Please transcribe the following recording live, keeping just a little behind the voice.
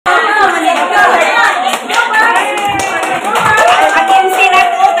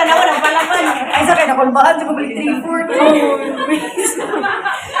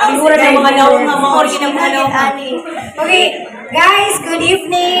mga naong nga mga original mga naong. Okay, guys, good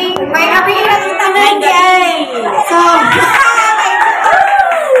evening. May happy tanan guys. So,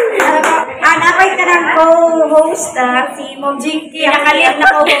 napay ka ng co-host si Mom Jinky. Nakaliit na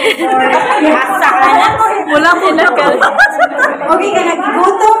co-host. Asa ka na. Wala po na ka. Okay, ka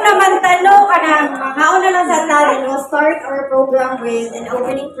naggutom naman talo ka na. Mauna lang sa talent. We'll start our program with an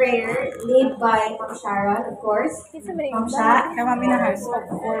opening prayer led by Ma'am Sharon, of course. Ma'am Sha. Kami na house, of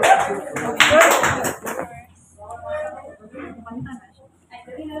course.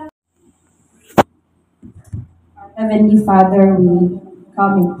 Heavenly Father, we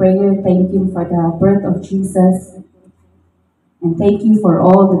come in prayer. Thank you for the birth of Jesus. And thank you for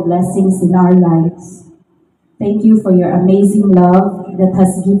all the blessings in our lives. Thank you for your amazing love that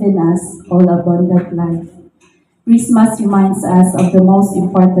has given us all abundant life. Christmas reminds us of the most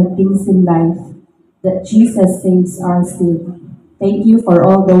important things in life, that Jesus saves our sin. Thank you for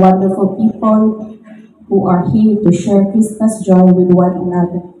all the wonderful people who are here to share Christmas joy with one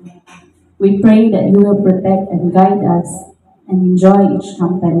another. We pray that you will protect and guide us and enjoy each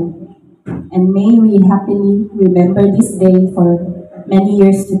company. And may we happily remember this day for many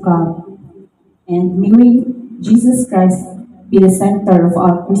years to come. And may Jesus Christ be the center of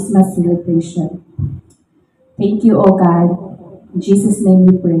our Christmas celebration. Thank you, O God. In Jesus' name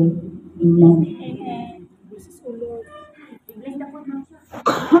we pray. Amen.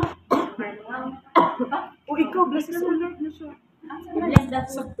 O ikaw, bless the Lord na siya.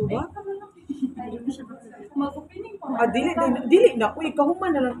 Sakto ba? Dili na. Uy, ikaw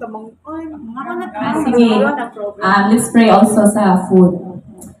man na lang tamang. Sige. Let's pray also sa food.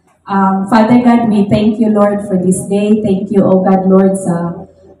 Father God, we thank you, Lord, for this day. Thank you, O God, Lord, sa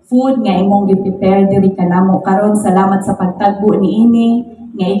food nga imong gi-prepare diri kanamo karon. Salamat sa pagtagbo niini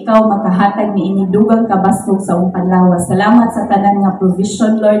nga ikaw makahatag niini dugang kabastog sa imong panlawas. Salamat sa tanan nga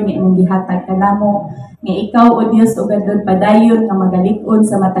provision, Lord, nga imong gihatag kanamo. Nga ikaw, O Dios, o gadon padayon nga magalit-on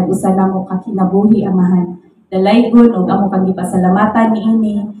sa matag usa namo ka kinabuhi, Amahan. Dalaygon og amo kang gipasalamatan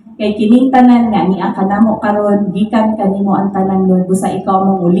niini. Kay kining tanan nga niya kanamo karon gikan kanimo ang tanan, Lord, busa ikaw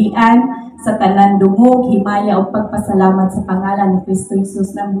mong ulian sa tanan dungog himaya ug pagpasalamat sa pangalan ni Kristo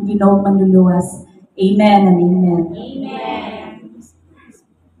Jesus na Ginoong Manluluwas. Amen and amen. Amen.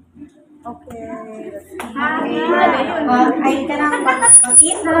 Okay. Ay ka na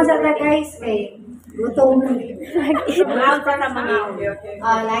mag-eat na lang sa guys. Gutom. Mga pa na mga.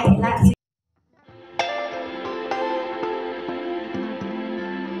 Like